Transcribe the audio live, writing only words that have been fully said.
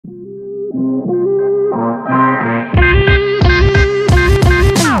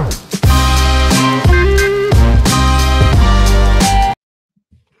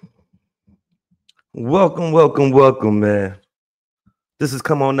Welcome, man. This is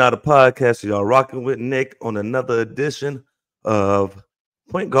Come On Now, the podcast. Y'all rocking with Nick on another edition of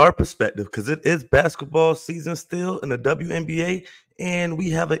Point Guard Perspective, because it is basketball season still in the WNBA, and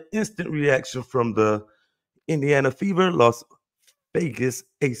we have an instant reaction from the Indiana Fever Las Vegas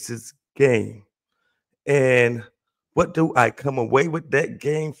Aces game. And what do I come away with that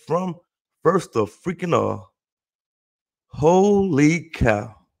game from? First of freaking all, holy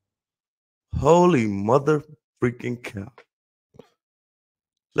cow. Holy mother freaking cow.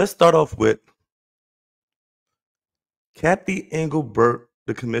 Let's start off with Kathy Engelbert,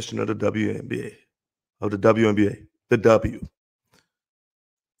 the commissioner of the WNBA, the W.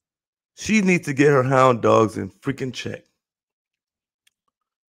 She needs to get her hound dogs in freaking check.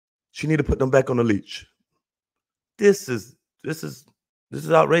 She need to put them back on the leash. This is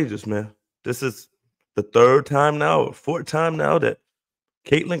outrageous, man. This is the third time now or fourth time now that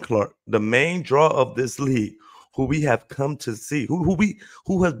Caitlin Clark, the main draw of this league, who we have come to see,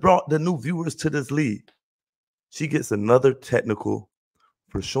 who has brought the new viewers to this league, she gets another technical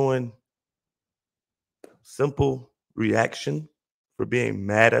for showing simple reaction, for being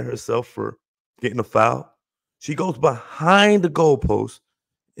mad at herself for getting a foul. She goes behind the goalpost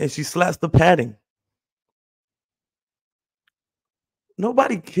and she slaps the padding.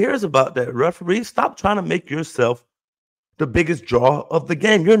 Nobody cares about that, referee. Stop trying to make yourself the biggest draw of the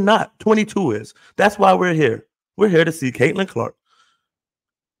game. You're not. 22 is. That's why we're here. We're here to see Caitlin Clark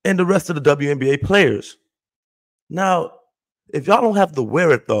and the rest of the WNBA players. Now, if y'all don't have the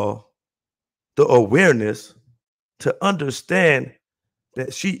wherewithal, the awareness to understand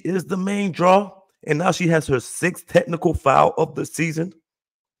that she is the main draw, and now she has her 6th technical foul of the season,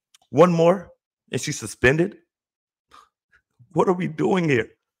 one more, and she's suspended. What are we doing here?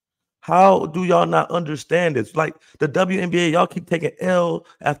 How do y'all not understand this? Like the WNBA, y'all keep taking L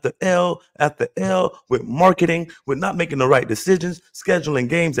after L after L with marketing, with not making the right decisions, scheduling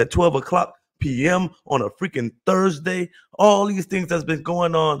games at 12 o'clock p.m. on a freaking Thursday. All these things that's been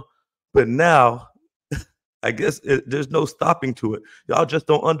going on. But now, I guess there's no stopping to it. Y'all just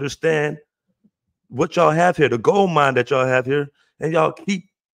don't understand what y'all have here, the gold mine that y'all have here, and y'all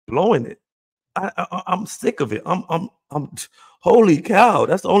keep blowing it. I'm sick of it. I'm holy cow.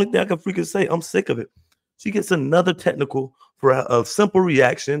 That's the only thing I can freaking say. I'm sick of it. She gets another technical for a simple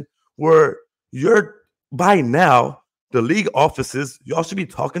reaction where you're, by now, the league offices, y'all should be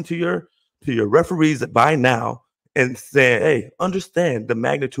talking to your referees by now and saying, hey, understand the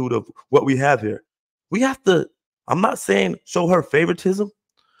magnitude of what we have here. We have to, I'm not saying show her favoritism,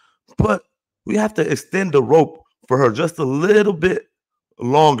 but we have to extend the rope for her just a little bit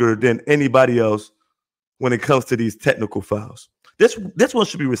longer than anybody else when it comes to these technical fouls. This one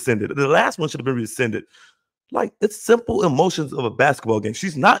should be rescinded. The last one should have been rescinded. Like, it's simple emotions of a basketball game.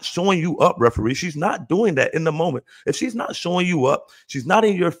 She's not showing you up, referee. She's not doing that in the moment. If she's not showing you up, she's not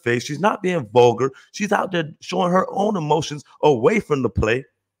in your face, she's not being vulgar, she's out there showing her own emotions away from the play.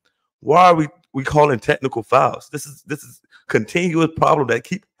 Why are we calling technical fouls? This is continuous problem that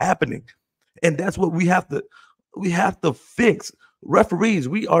keep happening. And that's what we have to fix. Referees,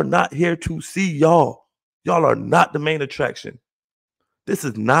 we are not here to see y'all. Y'all are not the main attraction. This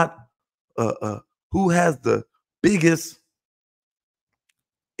is not who has the biggest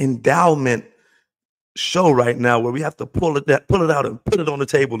endowment show right now, where we have to pull it out and put it on the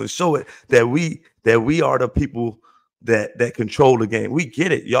table and show it that we are the people that control the game. We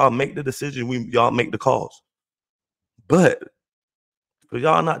get it. Y'all make the decision. Y'all make the calls. But for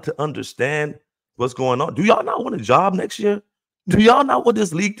y'all not to understand what's going on, do y'all not want a job next year? Do y'all not want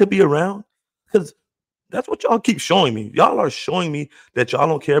this league to be around? Because that's what y'all keep showing me. Y'all are showing me that y'all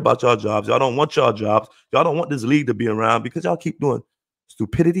don't care about y'all jobs. Y'all don't want y'all jobs. Y'all don't want this league to be around because y'all keep doing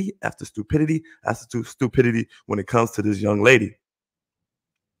stupidity after stupidity after stupidity when it comes to this young lady.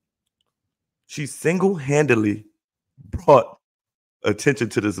 She single-handedly brought attention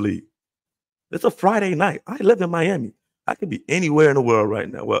to this league. It's a Friday night. I live in Miami. I could be anywhere in the world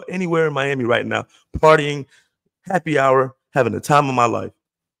right now. Well, anywhere in Miami right now, partying, happy hour, having the time of my life.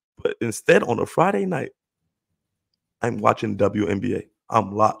 But instead, on a Friday night, I'm watching WNBA.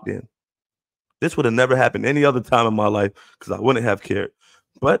 I'm locked in. This would have never happened any other time in my life because I wouldn't have cared.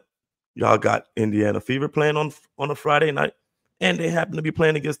 But y'all got Indiana Fever playing on a Friday night, and they happen to be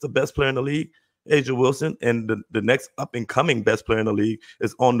playing against the best player in the league, A'ja Wilson, and the next up-and-coming best player in the league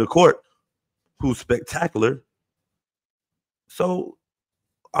is on the court, who's spectacular. So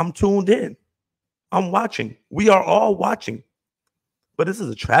I'm tuned in. I'm watching. We are all watching. But this is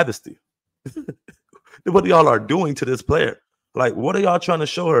a travesty. What y'all are doing to this player? Like, what are y'all trying to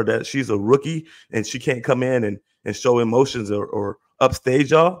show her, that she's a rookie and she can't come in and show emotions or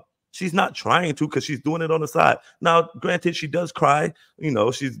upstage y'all? She's not trying to, because she's doing it on the side. Now, granted, she does cry. You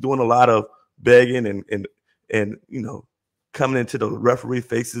know, she's doing a lot of begging and you know, coming into the referee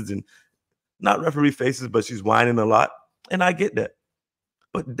faces, and not referee faces, but she's whining a lot. And I get that.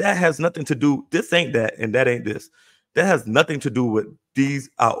 But that has nothing to do, this ain't that, and that ain't this. That has nothing to do with these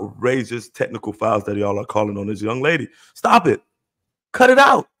outrageous technical fouls that y'all are calling on this young lady. Stop it. Cut it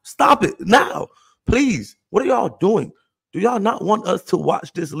out. Stop it now. Please. What are y'all doing? Do y'all not want us to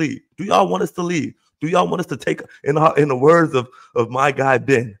watch this league? Do y'all want us to leave? Do y'all want us to take, in the words of my guy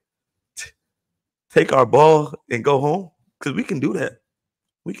Ben, take our ball and go home? Because we can do that.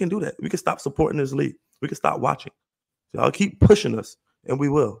 We can do that. We can stop supporting this league. We can stop watching. Y'all keep pushing us, and we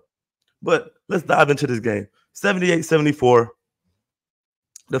will. But let's dive into this game. 78-74.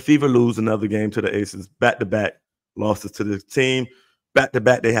 The Fever lose another game to the Aces. Back-to-back losses to this team.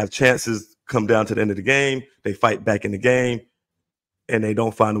 Back-to-back, they have chances come down to the end of the game. They fight back in the game, and they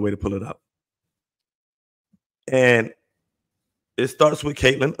don't find a way to pull it out. And it starts with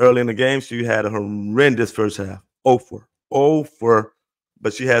Caitlin early in the game. She had a horrendous first half. 0-4.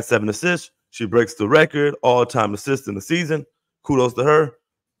 But she had 7 assists. She breaks the record, all-time assists in the season. Kudos to her.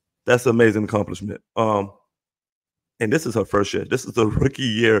 That's an amazing accomplishment. And this is her first year. This is a rookie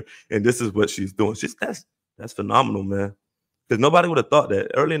year, and this is what she's doing. That's phenomenal, man. Because nobody would have thought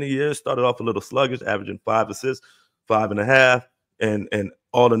that. Early in the year, started off a little sluggish, averaging 5 assists, 5.5, and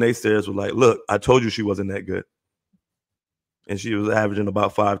all the naysayers were like, look, I told you she wasn't that good. And she was averaging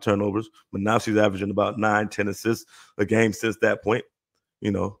about 5 turnovers, but now she's averaging about 9, 10 assists a game since that point,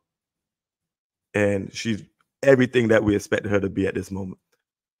 you know. And she's everything that we expected her to be at this moment.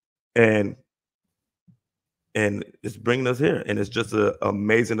 And it's bringing us here. And it's just an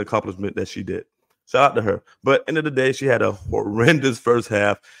amazing accomplishment that she did. Shout out to her. But end of the day, she had a horrendous first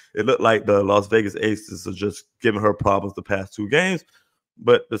half. It looked like the Las Vegas Aces are just giving her problems the past 2 games.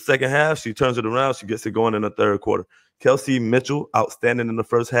 But the second half, she turns it around. She gets it going in the third quarter. Kelsey Mitchell, outstanding in the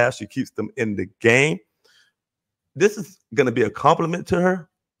first half. She keeps them in the game. This is going to be a compliment to her.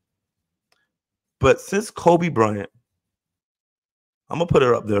 But since Kobe Bryant, I'm going to put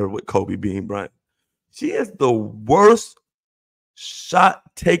her up there with Kobe Bean Bryant. She is the worst shot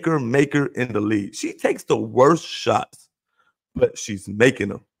taker maker in the league. She takes the worst shots, but she's making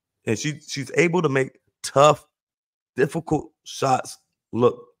them. And she's able to make tough, difficult shots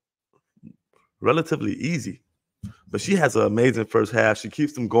look relatively easy. But she has an amazing first half. She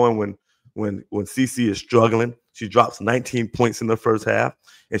keeps them going when CC is struggling. She drops 19 points in the first half,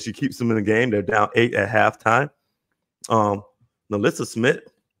 and she keeps them in the game. They're down 8 at halftime. Melissa Smith,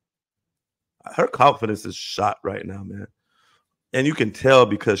 her confidence is shot right now, man. And you can tell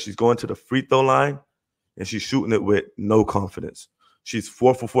because she's going to the free throw line and she's shooting it with no confidence. She's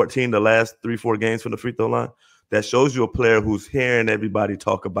 4 for 14 the last 3-4 games from the free throw line. That shows you a player who's hearing everybody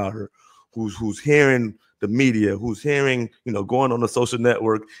talk about her, who's hearing the media, who's hearing, you know, going on the social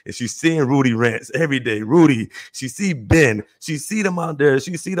network, and she's seeing Rudy rants every day. Rudy, she see Ben, she see them out there,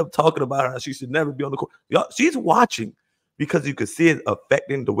 she see them talking about her. She should never be on the court. Y'all, she's watching because you can see it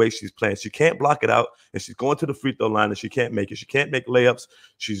affecting the way she's playing. She can't block it out, and she's going to the free throw line, and she can't make it. She can't make layups.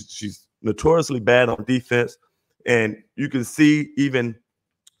 She's notoriously bad on defense, and you can see even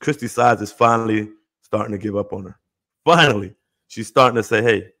Christy Sides is finally starting to give up on her. Finally, she's starting to say,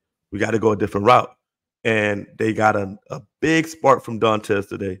 hey, we got to go a different route. And they got a big spark from Dantes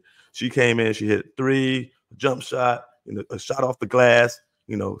today. She came in, she hit 3, jump shot, a shot off the glass,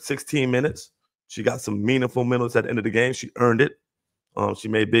 16 minutes. She got some meaningful minutes at the end of the game. She earned it. She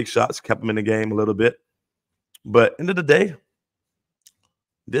made big shots, kept them in the game a little bit. But end of the day,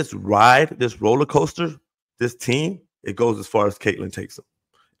 this ride, this roller coaster, this team, it goes as far as Caitlin takes them.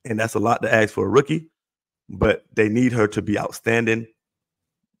 And that's a lot to ask for a rookie, but they need her to be outstanding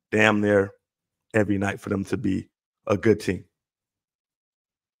damn near every night for them to be a good team.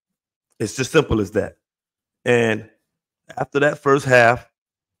 It's just simple as that. And after that first half,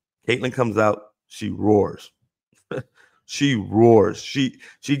 Caitlin comes out, she roars. She roars. She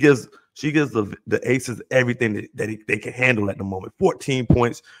gives the Aces everything that they can handle at the moment. 14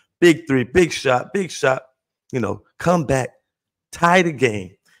 points, big 3, big shot, come back, tie the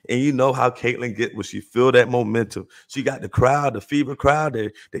game. And you know how Caitlin get when she feel that momentum. She got the crowd, the Fever crowd.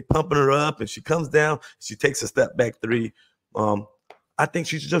 They pumping her up, and she comes down. She takes a step back 3. I think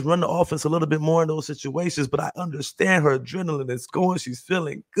she should just run the offense a little bit more in those situations. But I understand her adrenaline is going. She's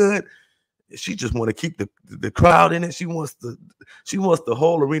feeling good. She just want to keep the crowd in it. She wants the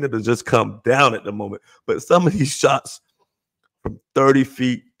whole arena to just come down at the moment. But some of these shots from 30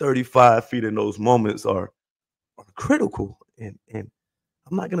 feet, 35 feet in those moments are critical. And I'm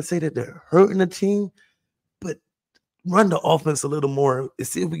not going to say that they're hurting the team, but run the offense a little more and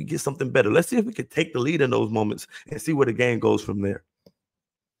see if we can get something better. Let's see if we can take the lead in those moments and see where the game goes from there.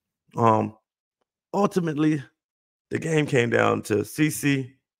 Ultimately, the game came down to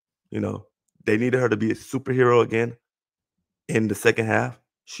CC. They needed her to be a superhero again in the second half.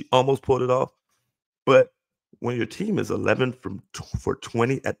 She almost pulled it off. But when your team is 11 for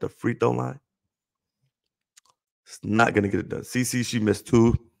 20 at the free throw line, it's not going to get it done. CC, she missed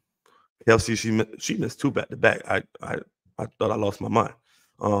 2. Kelsey, she missed 2 back to back. I thought I lost my mind.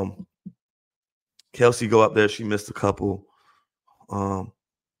 Kelsey go up there, she missed a couple.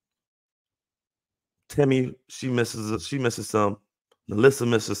 Timmy, she misses some. Melissa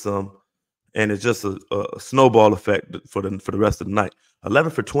misses some, and it's just a snowball effect for the rest of the night.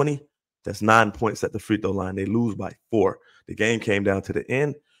 11 for 20, that's 9 points at the free throw line. They lose by 4. The game came down to the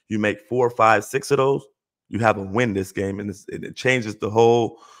end. You make 4, 5, 6 of those, you have a win this game, and it changes the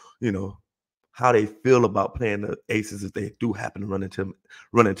whole, how they feel about playing the Aces if they do happen to run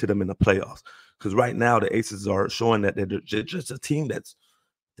into them in the playoffs. Because right now the Aces are showing that they're just a team that's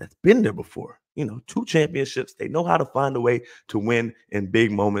been there before. 2 championships. They know how to find a way to win in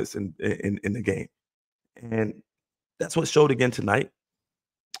big moments in the game, and that's what showed again tonight.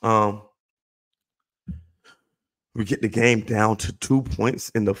 We get the game down to 2 points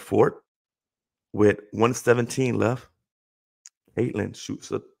in the fourth with 1:17 left. Caitlin shoots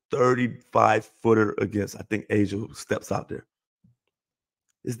a 35-footer against, I think, Asia, who steps out there.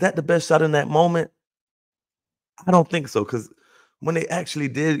 Is that the best shot in that moment? I don't think so, because when they actually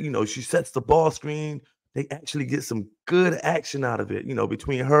did, she sets the ball screen. They actually get some good action out of it,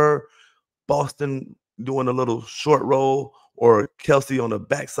 between her, Boston doing a little short roll, or Kelsey on the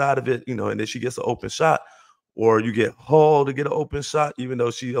backside of it, and then she gets an open shot, or you get Hall to get an open shot, even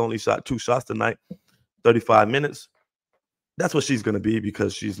though she only shot 2 shots tonight, 35 minutes. That's what she's going to be,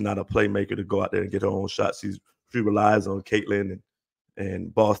 because she's not a playmaker to go out there and get her own shot. She relies on Caitlin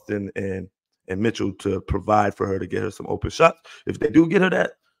and Boston and Mitchell to provide for her to get her some open shots. If they do get her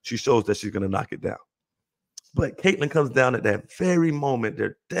that, she shows that she's going to knock it down. But Caitlin comes down at that very moment.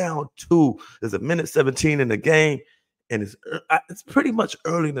 They're down 2. There's 1:17 in the game, and it's pretty much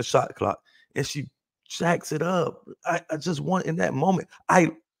early in the shot clock, and she jacks it up. I just want in that moment.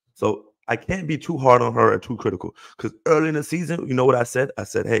 So I can't be too hard on her or too critical, because early in the season, you know what I said? I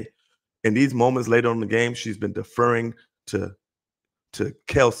said, hey, in these moments later in the game, she's been deferring to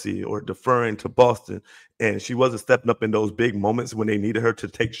Kelsey or deferring to Boston, and she wasn't stepping up in those big moments when they needed her to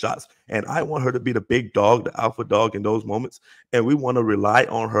take shots. And I want her to be the big dog, the alpha dog in those moments, and we want to rely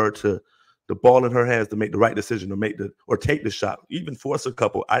on her to the ball in her hands to make the right decision, or take the shot, even force a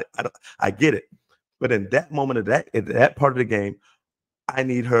couple. I get it, but in that moment of that part of the game, I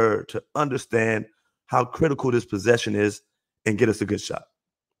need her to understand how critical this possession is and get us a good shot.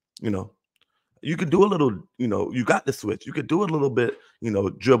 You could do a little, you got the switch. You could do a little bit,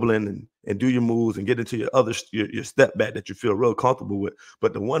 dribbling and do your moves and get into your step back that you feel real comfortable with.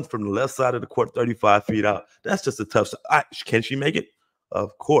 But the one from the left side of the court, 35 feet out, that's just a tough shot. Can she make it?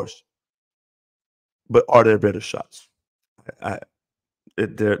 Of course. But are there better shots?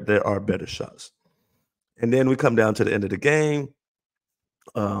 There are better shots. And then we come down to the end of the game.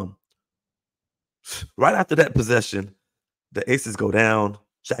 Right after that possession, the Aces go down.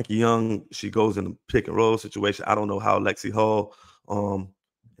 Jackie Young, she goes in a pick and roll situation. I don't know how Lexi Hall, and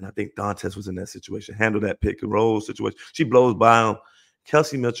I think Dantes was in that situation, handled that pick and roll situation. She blows by him.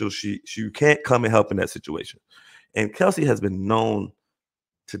 Kelsey Mitchell, she can't come and help in that situation. And Kelsey has been known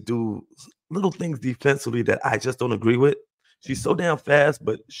to do little things defensively that I just don't agree with. She's so damn fast,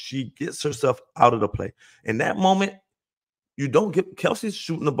 but she gets herself out of the play. In that moment, you don't get Kelsey's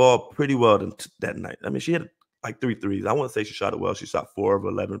shooting the ball pretty well that night. I mean, she had like 3 threes. I wouldn't say she shot it well. She shot 4 of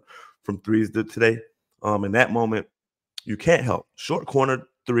 11 from threes today. In that moment, you can't help. Short corner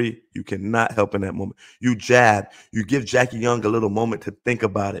 3, you cannot help in that moment. You jab. You give Jackie Young a little moment to think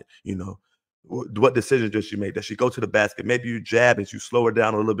about it. What decision does she make? Does she go to the basket? Maybe you jab and you slow her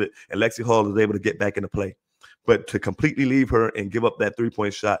down a little bit, and Lexi Hall is able to get back into play. But to completely leave her and give up that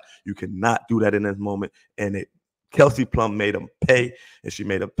 3-point shot, you cannot do that in this moment. And Kelsey Plum made them pay, and she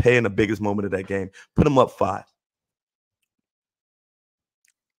made them pay in the biggest moment of that game. Put them up 5.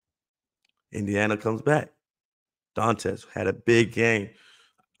 Indiana comes back. Dantes had a big game.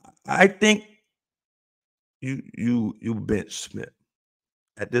 I think you bench Smith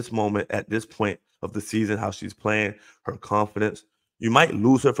at this moment, at this point of the season, how she's playing, her confidence. You might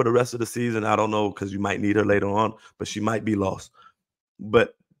lose her for the rest of the season. I don't know, because you might need her later on, but she might be lost.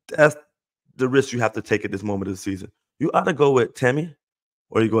 But that's the risk you have to take at this moment of the season. You either go with Tammy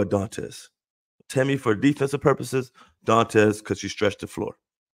or you go with Dantes. Tammy for defensive purposes, Dantes because she stretched the floor.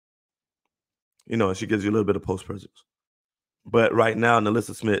 And she gives you a little bit of post presence. But right now,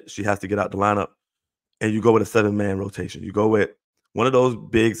 Nalissa Smith, she has to get out the lineup, and you go with a 7-man rotation. You go with one of those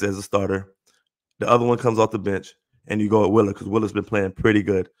bigs as a starter. The other one comes off the bench, and you go with Willa because Willa's been playing pretty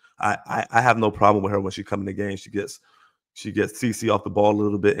good. I have no problem with her when she comes in the game. She gets CC off the ball a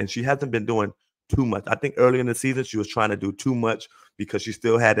little bit, and she hasn't been doing too much. I think early in the season she was trying to do too much because she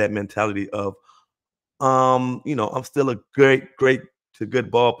still had that mentality of, I'm still a great to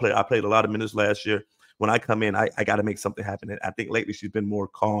good ball player. I played a lot of minutes last year. When I come in, I got to make something happen. And I think lately she's been more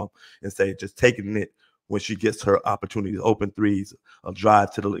calm and just taking it when she gets her opportunities, open threes, a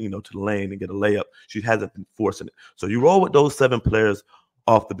drive to the to the lane and get a layup. She hasn't been forcing it. So you roll with those 7 players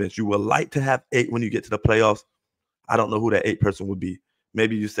off the bench. You would like to have 8 when you get to the playoffs. I don't know who that 8 person would be.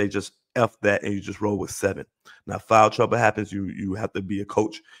 Maybe you say just F that and you just roll with 7. Now, foul trouble happens. You have to be a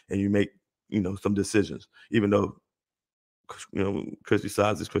coach and you make some decisions. Even though Christy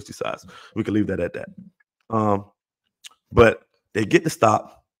size is Christy size, we can leave that at that. But they get to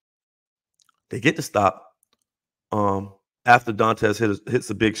stop. After Dantes hits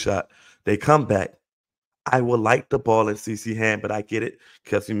a big shot, they come back. I would like the ball in CC hand, but I get it.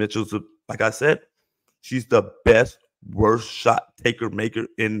 Kelsey Mitchell's, like I said, she's the best worst shot taker maker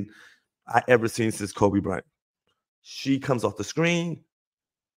I ever seen since Kobe Bryant. She comes off the screen.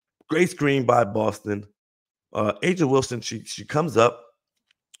 Great screen by Boston. Aja Wilson, she comes up.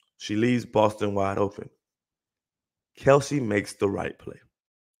 She leaves Boston wide open. Kelsey makes the right play.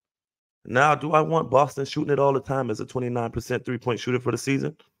 Now, do I want Boston shooting it all the time as a 29% three-point shooter for the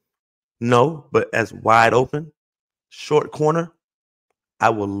season? No, but as wide open, short corner, I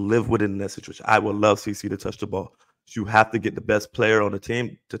will live with it in that situation. I would love CC to touch the ball. You have to get the best player on the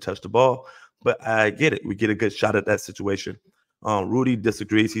team to touch the ball, but I get it. We get a good shot at that situation. Rudy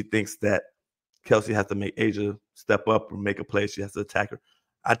disagrees. He thinks that Kelsey has to make Aja step up or make a play. She has to attack her.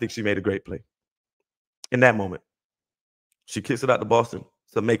 I think she made a great play in that moment. She kicks it out to Boston.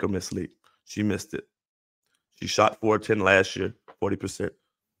 It's a make or miss lead. She missed it. She shot 4-10 last year, 40%.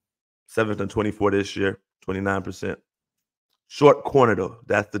 7th and 24 this year, 29%. Short corner, though.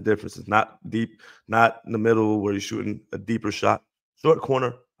 That's the difference. It's not deep, not in the middle where you're shooting a deeper shot. Short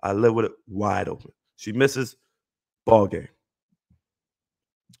corner, I live with it wide open. She misses, ball game.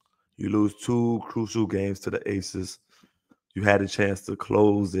 You lose 2 crucial games to the Aces. You had a chance to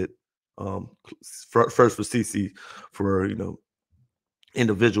close it. First for CC for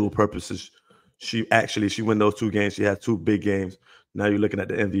individual purposes. She won those 2 games. She had 2 big games. Now you're looking at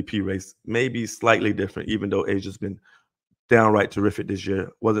the MVP race, maybe slightly different, even though Aja's been downright terrific this year.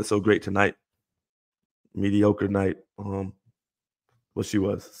 Wasn't so great tonight. Mediocre night. What she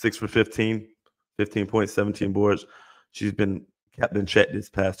was 6 for 15, 15 points, 17 boards. She's been kept in check this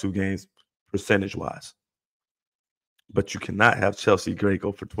past 2 games, percentage-wise. But you cannot have Chelsea Gray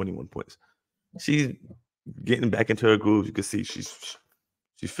go for 21 points. She's getting back into her groove. You can see she's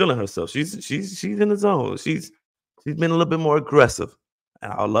feeling herself. She's in the zone. She's been a little bit more aggressive.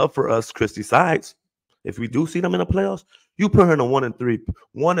 And I love for us, Christy Sides, if we do see them in the playoffs, you put her in a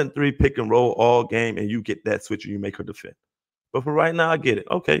 1-3 pick and roll all game, and you get that switch and you make her defend. But for right now, I get it.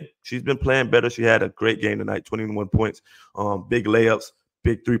 Okay, she's been playing better. She had a great game tonight, 21 points, big layups,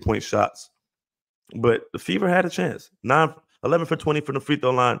 big 3-point shots. But the Fever had a chance. 11 for 20 from the free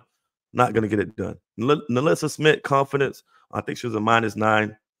throw line, not going to get it done. Nalissa Smith, confidence, I think she was a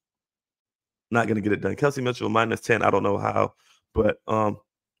 -9, not going to get it done. Kelsey Mitchell, -10, I don't know how. But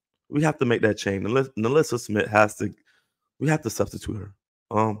we have to make that change. Nalissa Smith we have to substitute her.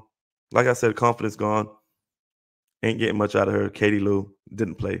 Like I said, confidence gone. Ain't getting much out of her. Katie Lou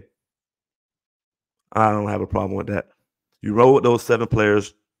didn't play. I don't have a problem with that. You roll with those 7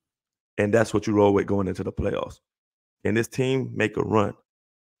 players, and that's what you roll with going into the playoffs. Can this team make a run?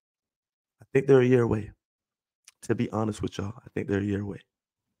 I think they're a year away. To be honest with y'all, I think they're a year away.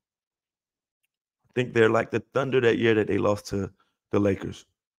 I think they're like the Thunder that year that they lost to the Lakers.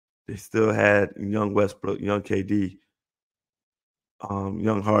 They still had young Westbrook, young KD,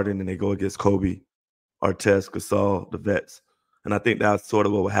 young Harden, and they go against Kobe, Artest, Gasol, the vets. And I think that's sort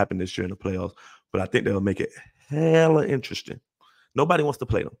of what will happen this year in the playoffs. But I think they'll make it hella interesting. Nobody wants to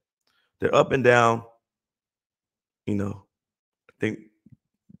play them. They're up and down. I think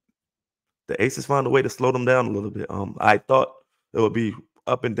the Aces found a way to slow them down a little bit. I thought it would be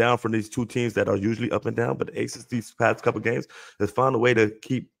up and down for these 2 teams that are usually up and down, but the Aces these past couple games has found a way to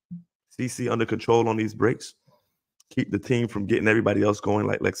keep CC under control on these breaks, keep the team from getting everybody else going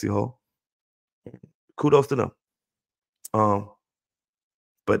like Lexi Hall. Kudos to them.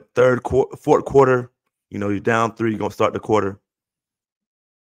 But fourth quarter, You're down 3, you're going to start the quarter,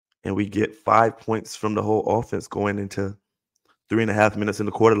 and we get 5 points from the whole offense going into 3.5 minutes in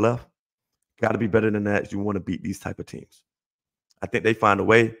the quarter left. Got to be better than that if you want to beat these type of teams. I think they find a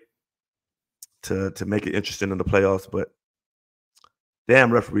way to make it interesting in the playoffs, but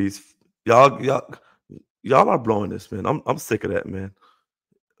damn referees, y'all are blowing this, man. I'm sick of that, man.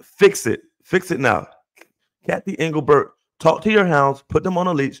 Fix it now. Kathy Engelbert, talk to your hounds, put them on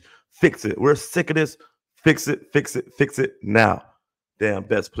a leash, fix it. We're sick of this. Fix it now. Damn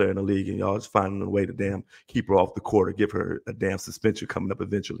best player in the league, and y'all just finding a way to damn keep her off the court or give her a damn suspension coming up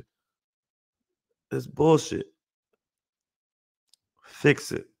eventually. It's bullshit.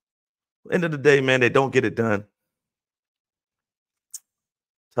 Fix it. End of the day, man, they don't get it done.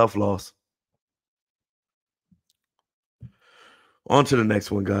 Tough loss. On to the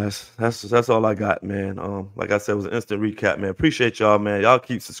next one, guys. That's all I got, man. Like I said, it was an instant recap, man. Appreciate y'all, man. Y'all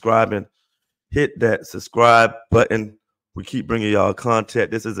keep subscribing. Hit that subscribe button. We keep bringing y'all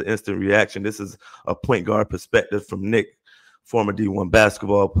content. This is an instant reaction. This is a point guard perspective from Nick, former D1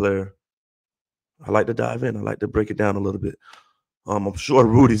 basketball player. I like to dive in. I like to break it down a little bit. I'm sure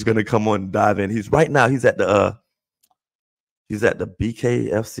Rudy's gonna come on and dive in. He's at the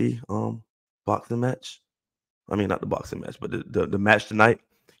BKFC boxing match. I mean, not the boxing match, but the match tonight.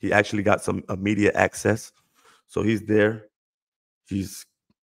 He actually got some immediate access, so he's there.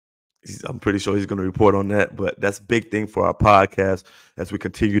 I'm pretty sure he's going to report on that, but that's a big thing for our podcast as we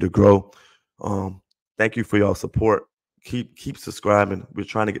continue to grow. Thank you for y'all support. Keep subscribing. We're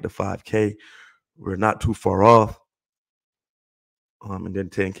trying to get to 5K. We're not too far off. And then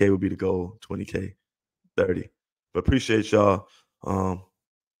 10K will be the goal, 20K, 30. But appreciate y'all.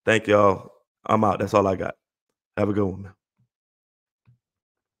 Thank y'all. I'm out. That's all I got. Have a good one, man.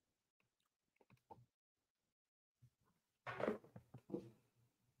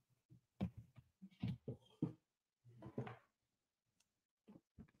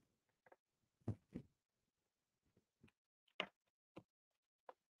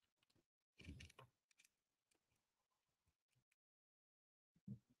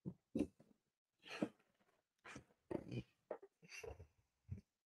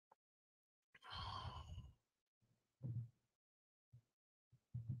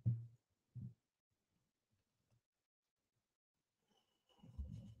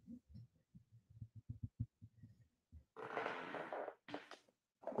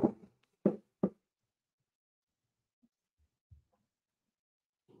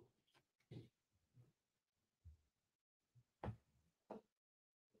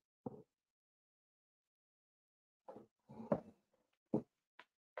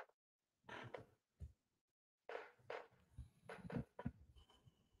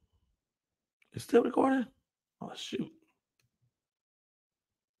 You still recording? Oh, shoot.